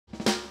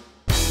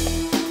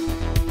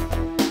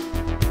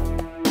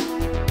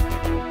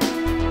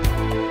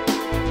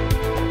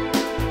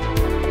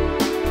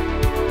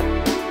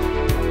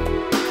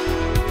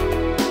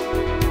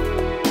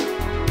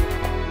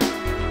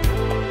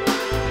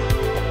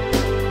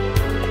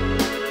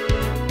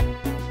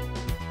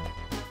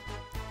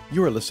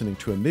You are listening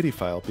to a MIDI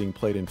file being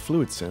played in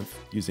FluidSynth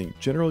using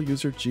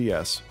GeneralUser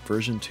GS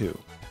version 2.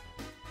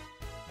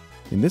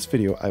 In this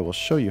video, I will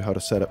show you how to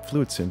set up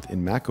FluidSynth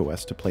in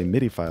macOS to play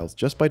MIDI files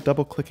just by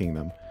double-clicking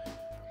them.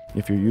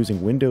 If you're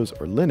using Windows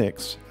or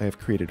Linux, I have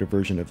created a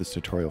version of this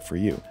tutorial for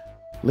you.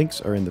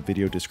 Links are in the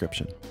video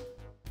description.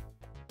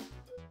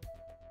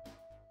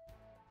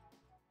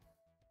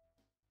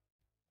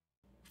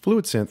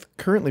 FluidSynth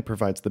currently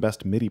provides the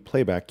best MIDI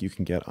playback you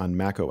can get on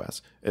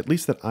macOS, at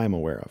least that I'm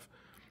aware of.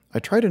 I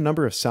tried a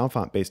number of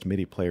SoundFont-based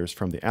MIDI players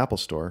from the Apple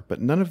Store,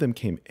 but none of them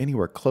came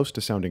anywhere close to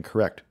sounding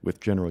correct with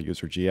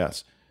GeneralUser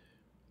GS.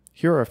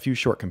 Here are a few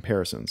short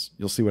comparisons.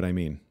 You'll see what I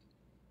mean.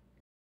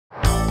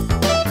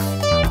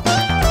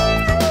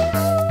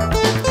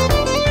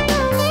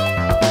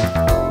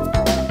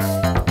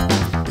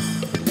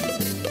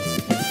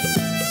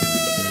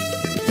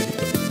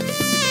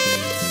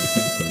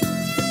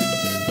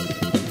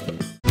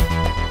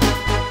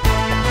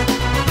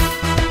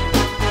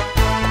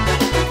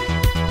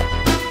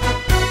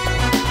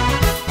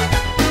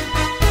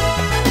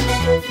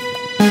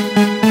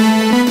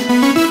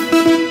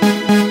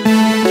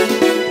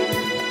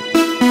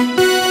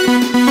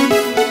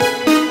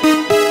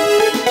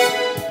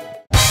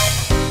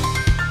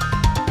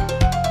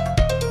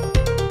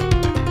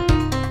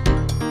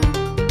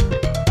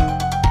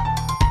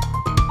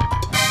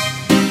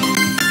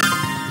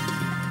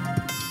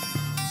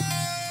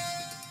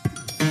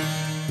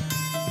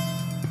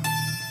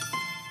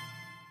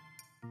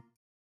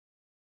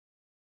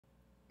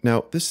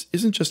 Now, this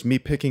isn't just me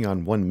picking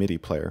on one MIDI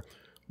player.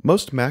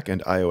 Most Mac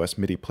and iOS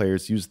MIDI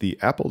players use the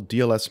Apple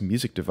DLS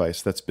music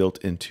device that's built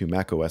into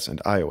macOS and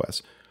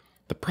iOS.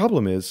 The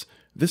problem is,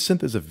 this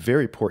synth is a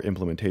very poor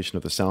implementation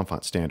of the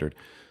SoundFont standard,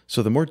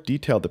 so the more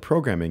detailed the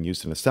programming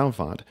used in a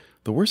SoundFont,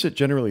 the worse it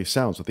generally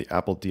sounds with the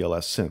Apple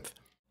DLS synth.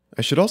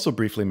 I should also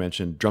briefly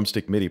mention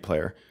Drumstick MIDI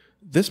Player.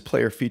 This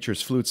player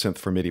features FluidSynth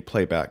for MIDI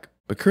playback,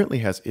 but currently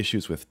has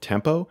issues with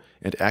tempo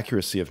and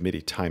accuracy of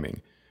MIDI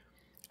timing.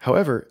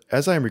 However,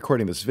 as I am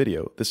recording this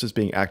video, this is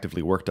being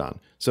actively worked on,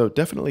 so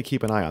definitely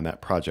keep an eye on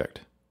that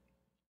project.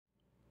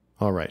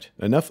 Alright,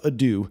 enough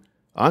ado,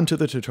 on to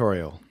the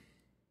tutorial.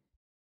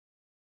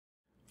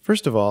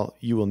 First of all,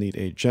 you will need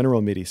a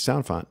General MIDI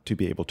SoundFont to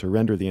be able to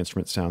render the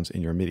instrument sounds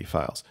in your MIDI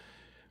files.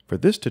 For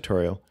this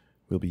tutorial,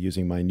 we'll be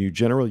using my new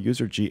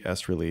GeneralUser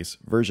GS release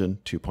version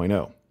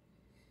 2.0.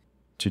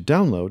 To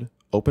download,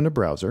 open a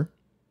browser,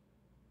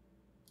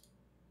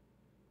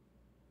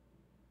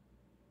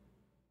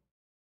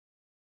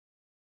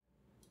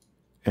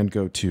 and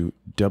go to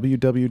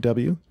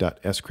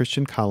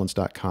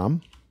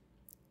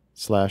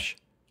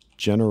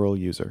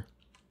www.schristiancollins.com/generaluser.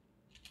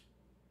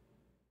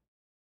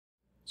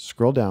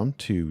 Scroll down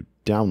to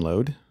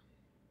Download,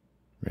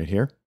 right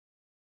here,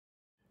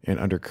 and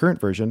under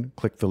Current Version,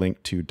 click the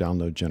link to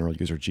download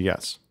GeneralUser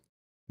GS.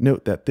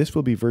 Note that this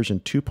will be version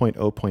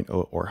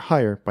 2.0.0 or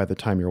higher by the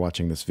time you're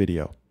watching this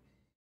video.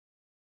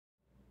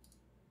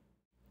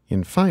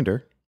 In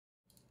Finder,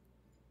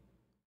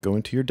 go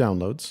into your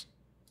downloads,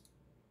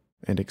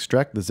 and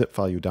extract the zip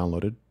file you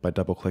downloaded by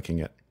double-clicking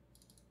it.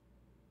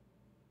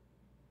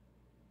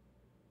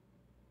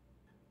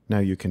 Now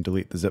you can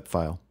delete the zip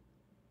file.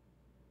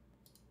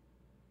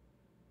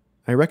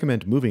 I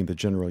recommend moving the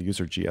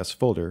GeneralUser GS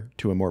folder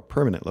to a more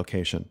permanent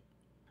location.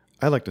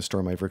 I like to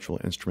store my virtual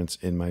instruments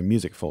in my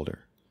music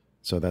folder,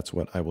 so that's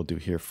what I will do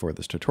here for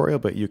this tutorial,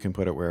 but you can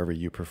put it wherever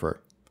you prefer.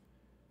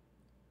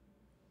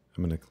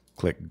 I'm going to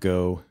click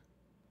Go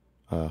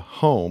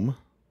Home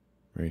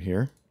right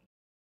here,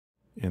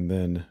 and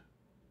then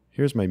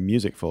here's my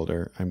music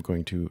folder. I'm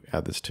going to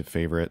add this to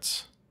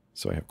favorites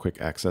so I have quick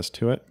access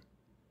to it.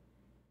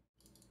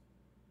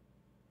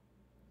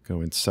 Go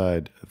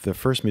inside the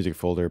first music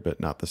folder, but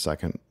not the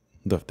second.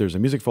 There's a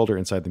music folder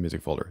inside the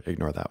music folder.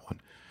 Ignore that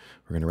one.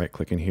 We're going to right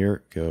click in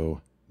here,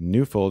 go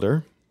New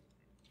Folder.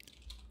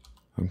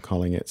 I'm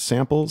calling it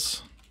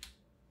Samples.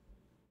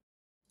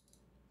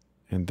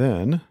 And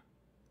then,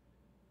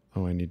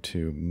 oh, I need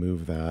to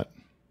move that.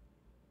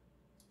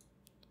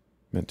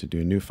 Meant to do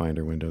a new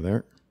Finder window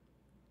there.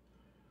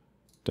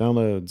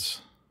 Downloads,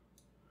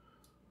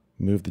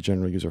 move the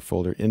GeneralUser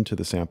folder into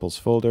the samples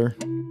folder.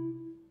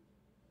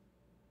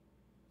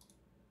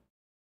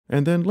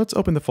 And then let's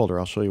open the folder.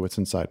 I'll show you what's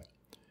inside.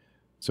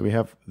 So we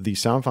have the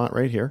SoundFont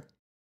right here.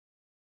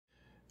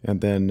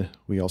 And then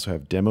we also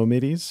have demo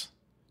MIDIs,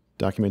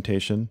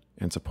 documentation,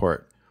 and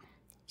support.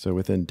 So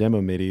within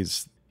demo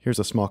MIDIs, here's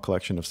a small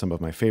collection of some of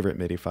my favorite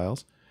MIDI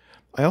files.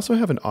 I also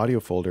have an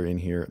audio folder in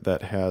here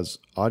that has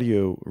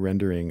audio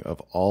rendering of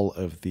all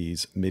of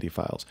these MIDI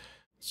files,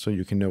 so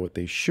you can know what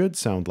they should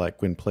sound like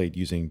when played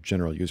using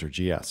GeneralUser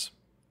GS.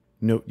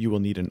 Note you will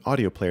need an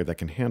audio player that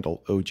can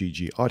handle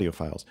OGG audio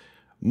files.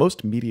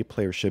 Most media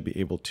players should be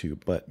able to,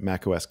 but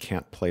macOS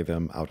can't play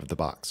them out of the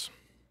box.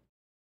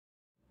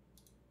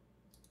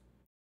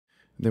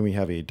 Then we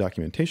have a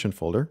documentation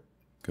folder.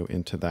 Go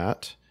into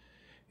that,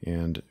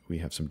 and we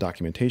have some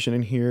documentation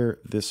in here.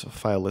 This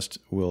file list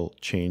will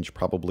change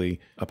probably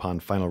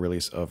upon final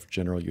release of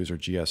GeneralUser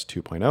GS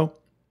 2.0.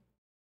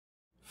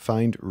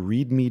 find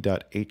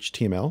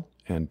readme.html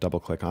and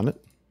double-click on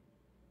it.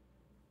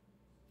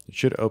 It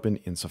should open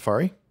in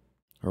Safari,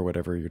 or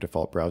whatever your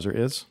default browser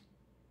is.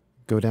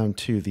 Go down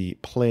to the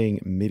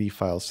Playing MIDI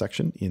Files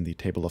section in the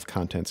table of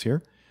contents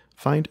here.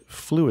 Find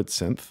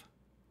FluidSynth,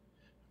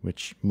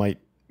 which might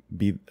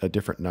be a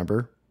different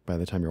number by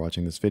the time you're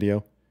watching this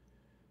video,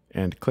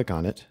 and click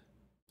on it.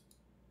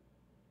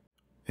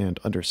 And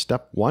under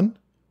Step 1,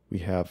 we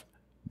have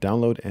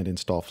Download and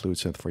install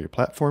FluidSynth for your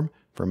platform.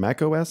 For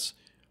macOS,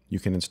 you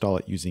can install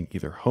it using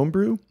either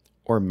Homebrew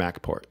or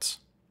Mac ports.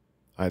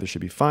 Either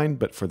should be fine,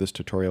 but for this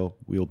tutorial,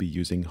 we'll be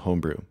using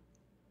Homebrew.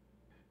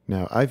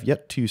 Now, I've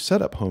yet to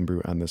set up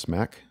Homebrew on this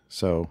Mac,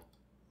 so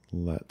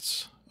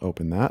let's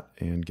open that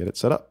and get it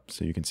set up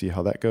so you can see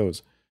how that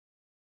goes.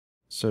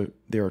 So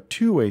there are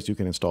two ways you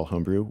can install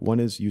Homebrew. One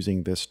is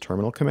using this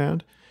terminal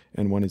command,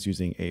 and one is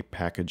using a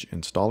package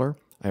installer.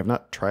 I have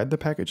not tried the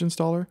package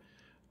installer,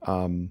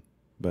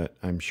 but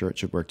I'm sure it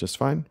should work just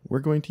fine. We're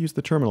going to use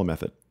the terminal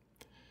method.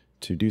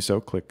 To do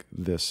so, click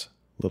this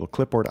little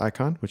clipboard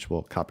icon, which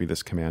will copy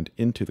this command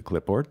into the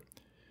clipboard.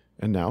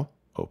 And now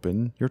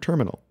open your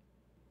terminal.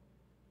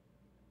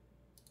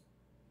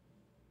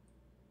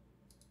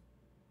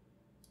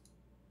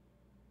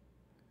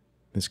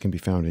 This can be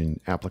found in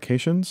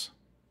Applications,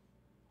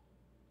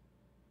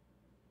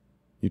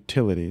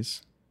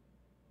 Utilities,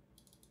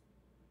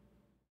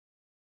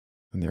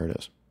 and there it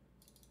is.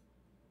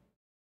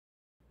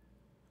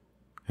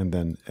 And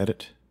then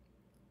Edit,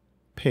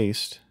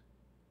 Paste,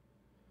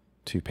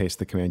 to paste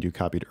the command you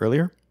copied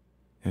earlier,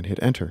 and hit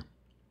Enter.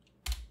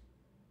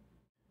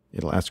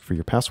 It'll ask for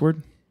your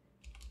password.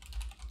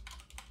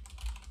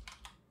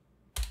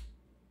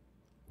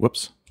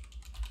 Whoops.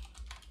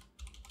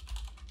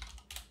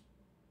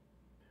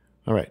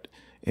 All right,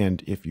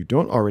 and if you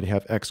don't already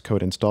have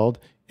Xcode installed,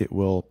 it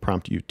will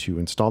prompt you to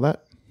install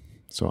that.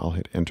 So I'll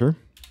hit Enter.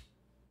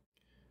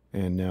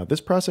 And now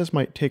this process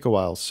might take a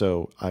while,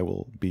 so I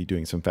will be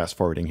doing some fast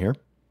forwarding here.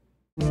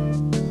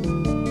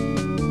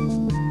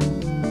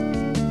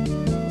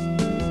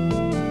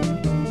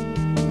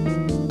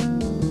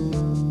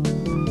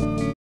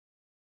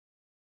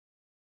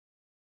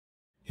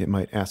 It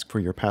might ask for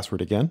your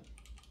password again.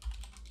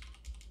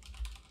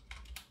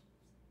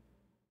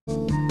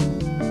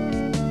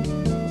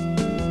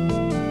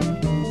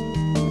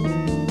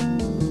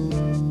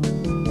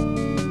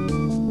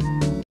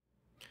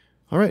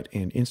 All right,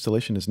 and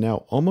installation is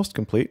now almost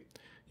complete.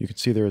 You can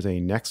see there is a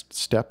next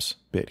steps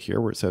bit here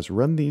where it says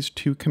run these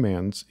two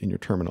commands in your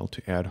terminal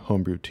to add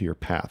Homebrew to your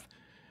path.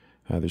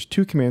 There's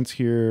two commands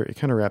here. It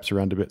kind of wraps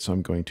around a bit, so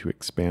I'm going to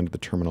expand the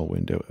terminal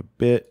window a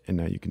bit, and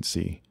now you can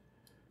see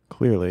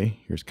clearly.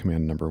 Here's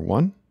command number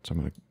 1. So I'm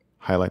going to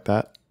highlight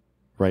that,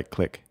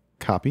 right-click,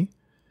 copy,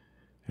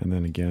 and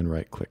then again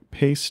right-click,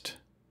 paste,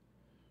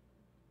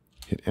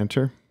 hit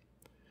Enter,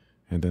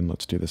 and then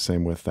let's do the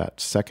same with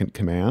that second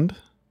command.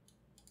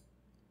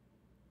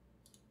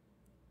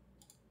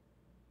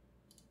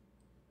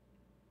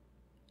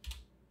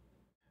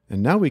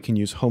 And now we can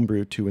use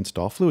Homebrew to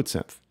install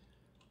FluidSynth.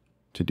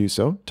 To do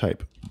so,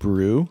 type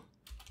brew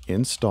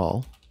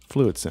install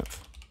FluidSynth.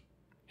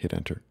 Hit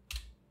Enter.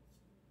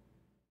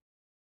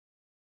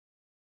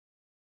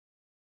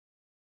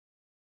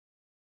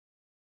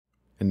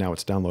 And now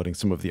it's downloading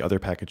some of the other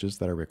packages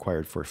that are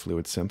required for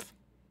FluidSynth.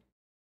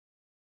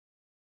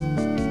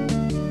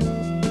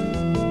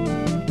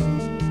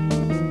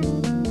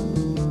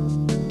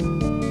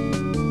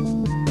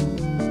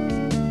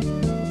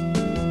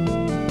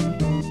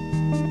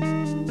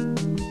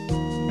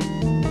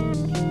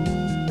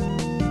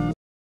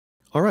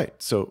 All right,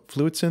 so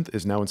FluidSynth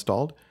is now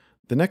installed.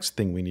 The next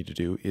thing we need to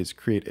do is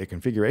create a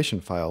configuration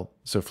file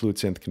so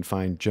FluidSynth can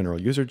find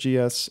GeneralUser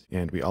GS,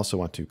 and we also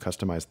want to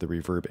customize the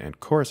reverb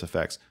and chorus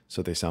effects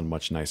so they sound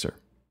much nicer.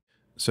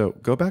 So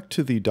go back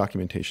to the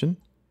documentation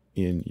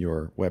in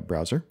your web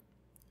browser.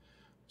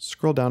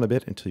 Scroll down a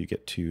bit until you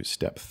get to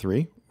step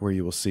 3, where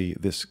you will see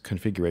this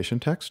configuration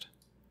text.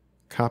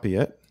 Copy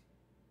it.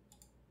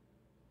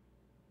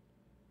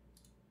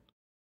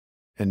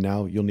 And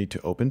now you'll need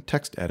to open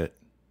TextEdit.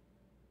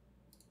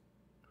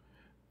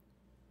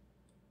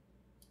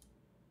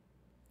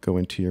 Go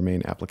into your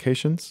main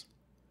applications,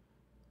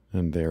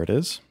 and there it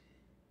is.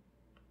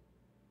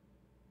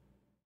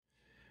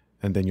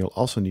 And then you'll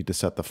also need to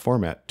set the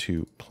format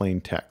to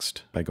plain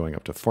text by going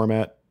up to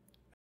Format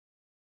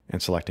and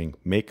selecting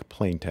Make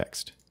Plain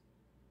Text.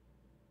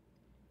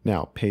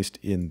 Now paste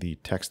in the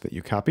text that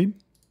you copied.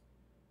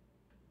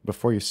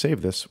 Before you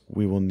save this,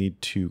 we will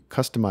need to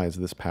customize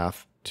this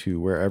path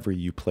to wherever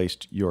you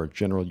placed your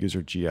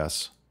GeneralUser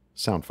GS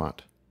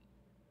SoundFont.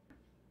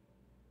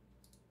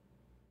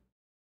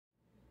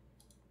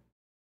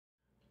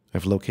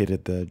 I've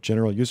located the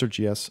GeneralUser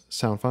GS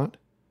SoundFont.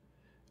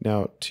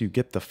 Now, to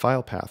get the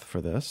file path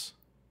for this,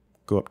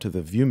 go up to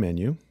the View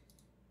menu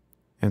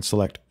and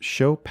select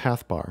Show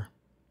Path Bar.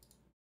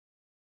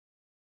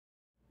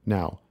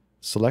 Now,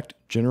 select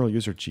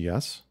GeneralUser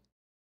GS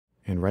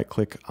and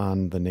right-click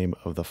on the name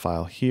of the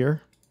file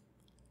here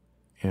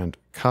and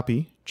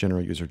copy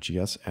GeneralUser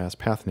GS as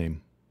path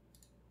name.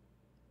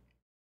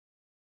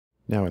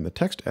 Now in the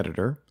text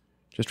editor,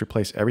 just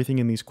replace everything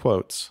in these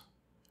quotes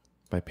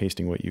by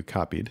pasting what you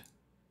copied.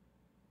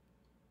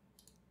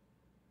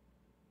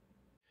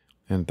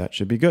 And that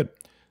should be good.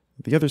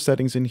 The other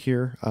settings in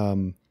here,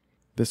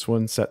 this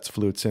one sets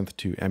FluidSynth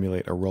to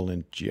emulate a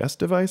Roland GS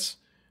device,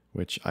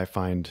 which I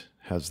find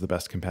has the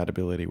best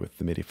compatibility with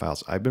the MIDI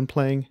files I've been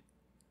playing.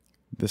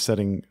 This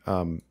setting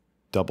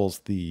doubles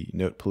the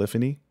note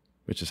polyphony,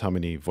 which is how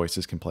many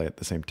voices can play at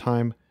the same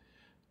time,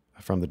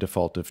 from the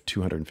default of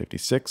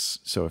 256.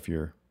 So if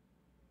you're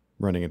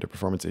running into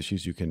performance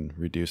issues, you can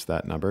reduce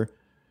that number.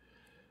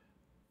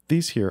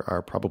 These here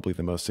are probably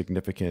the most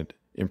significant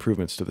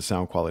improvements to the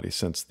sound quality,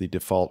 since the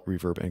default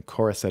reverb and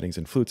chorus settings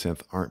in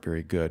FluidSynth aren't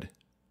very good.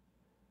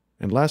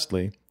 And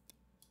lastly,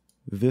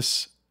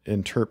 this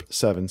Interp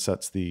 7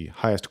 sets the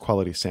highest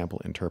quality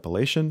sample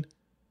interpolation.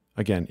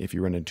 Again, if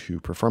you run into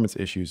performance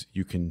issues,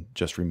 you can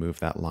just remove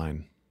that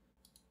line.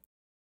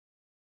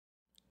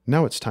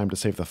 Now it's time to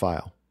save the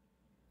file.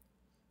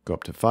 Go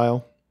up to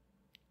File,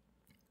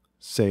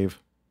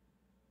 Save,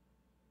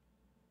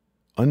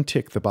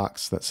 untick the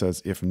box that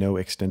says if no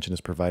extension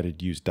is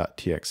provided, use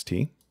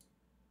 .txt.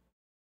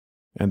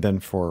 And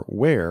then for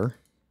where,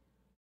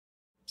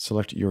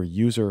 select your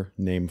user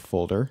name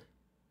folder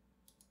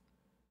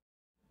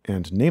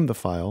and name the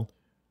file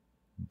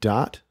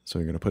dot, so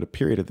you're going to put a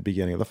period at the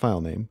beginning of the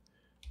file name,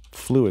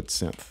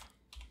 FluidSynth.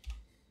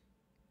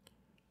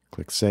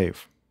 Click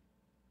Save.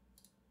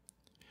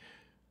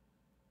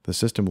 The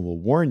system will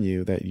warn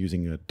you that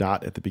using a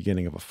dot at the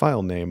beginning of a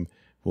file name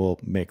will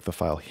make the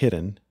file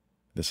hidden.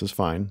 This is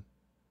fine.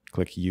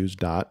 Click Use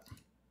Dot.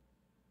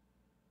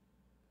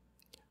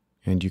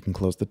 And you can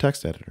close the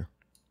text editor.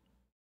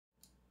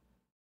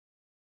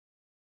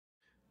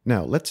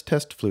 Now let's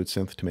test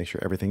FluidSynth to make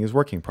sure everything is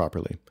working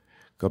properly.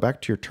 Go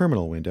back to your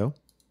terminal window,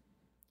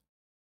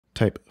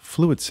 type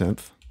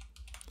FluidSynth,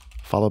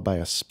 followed by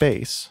a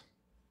space.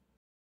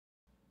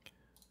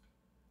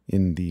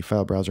 In the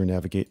file browser,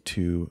 navigate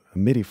to a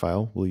MIDI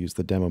file. We'll use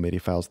the demo MIDI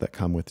files that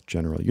come with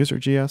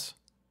GeneralUser GS,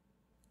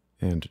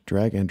 and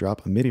drag and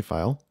drop a MIDI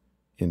file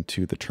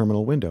into the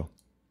terminal window.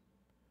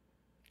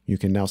 You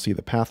can now see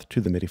the path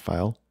to the MIDI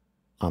file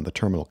on the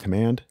terminal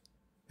command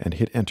and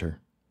hit Enter.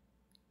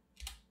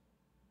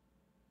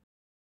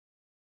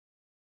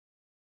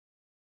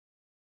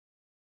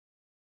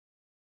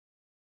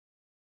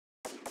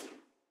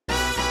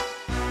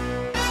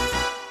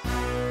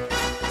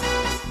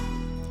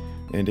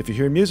 And if you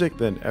hear music,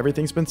 then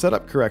everything's been set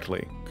up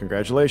correctly.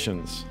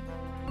 Congratulations.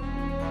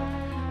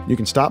 You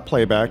can stop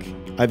playback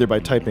either by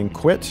typing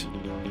quit,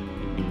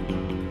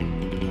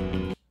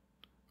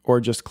 or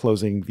just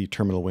closing the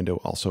terminal window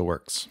also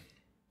works.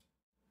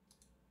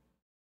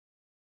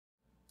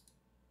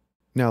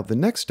 Now the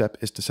next step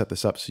is to set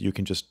this up so you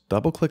can just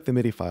double-click the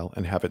MIDI file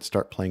and have it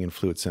start playing in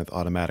FluidSynth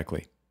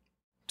automatically.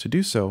 To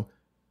do so,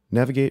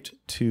 navigate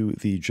to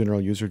the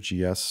GeneralUser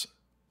GS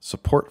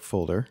support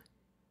folder,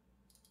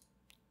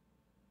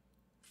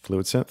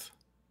 FluidSynth,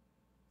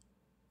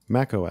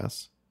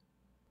 macOS,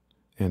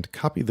 and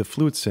copy the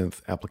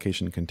FluidSynth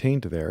application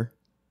contained there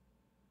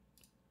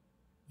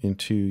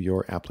into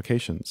your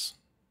applications.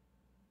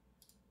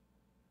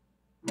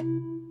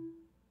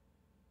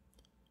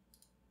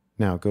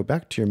 Now go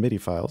back to your MIDI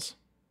files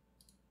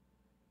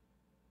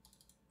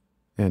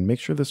and make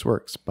sure this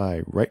works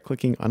by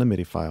right-clicking on a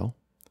MIDI file,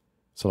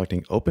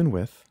 selecting Open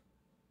With,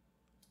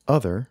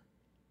 Other,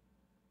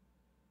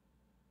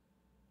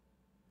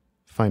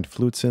 find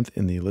FluidSynth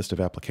in the list of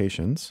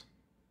applications,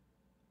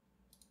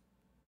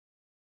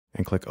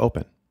 and click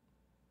Open.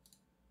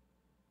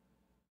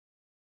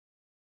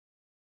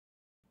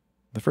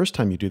 The first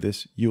time you do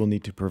this, you will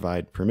need to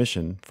provide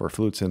permission for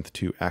FluidSynth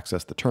to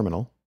access the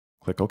terminal.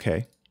 Click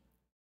OK.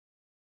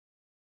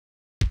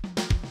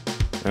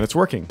 And it's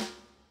working.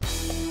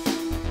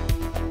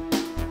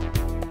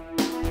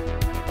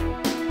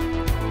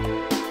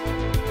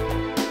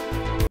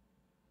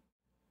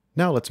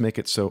 Now let's make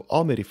it so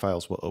all MIDI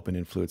files will open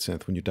in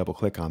FluidSynth when you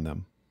double-click on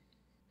them.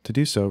 To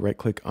do so,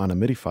 right-click on a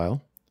MIDI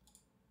file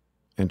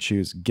and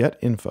choose Get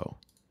Info.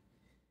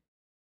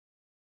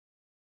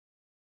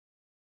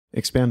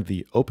 Expand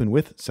the Open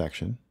With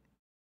section.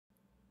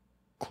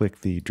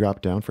 Click the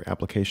drop-down for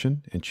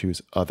Application and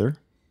choose Other.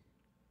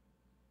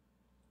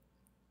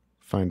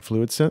 Find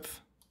FluidSynth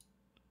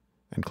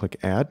and click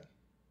Add.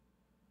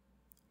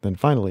 Then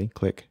finally,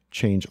 click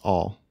Change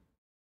All.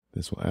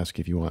 This will ask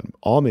if you want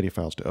all MIDI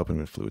files to open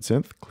with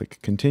FluidSynth. Click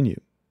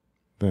Continue.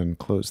 Then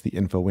close the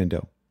info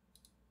window.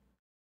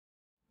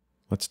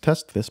 Let's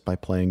test this by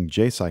playing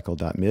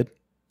jcycle.mid.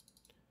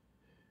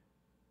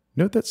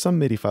 Note that some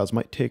MIDI files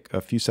might take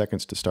a few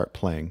seconds to start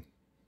playing.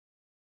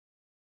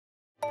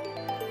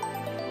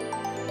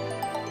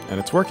 And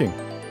it's working.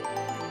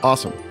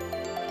 Awesome.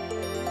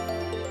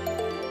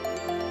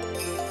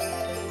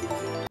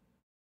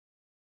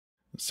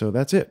 So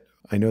that's it.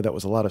 I know that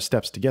was a lot of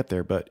steps to get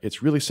there, but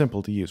it's really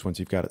simple to use once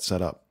you've got it set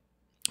up.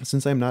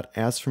 Since I'm not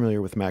as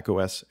familiar with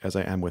macOS as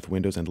I am with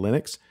Windows and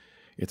Linux,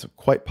 it's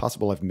quite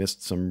possible I've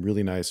missed some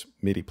really nice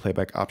MIDI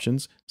playback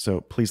options,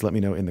 so please let me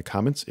know in the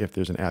comments if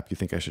there's an app you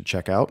think I should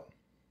check out.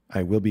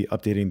 I will be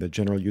updating the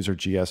GeneralUser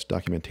GS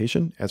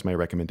documentation as my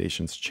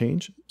recommendations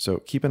change, so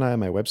keep an eye on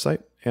my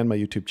website and my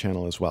YouTube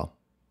channel as well.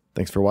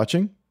 Thanks for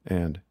watching,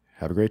 and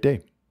have a great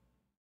day.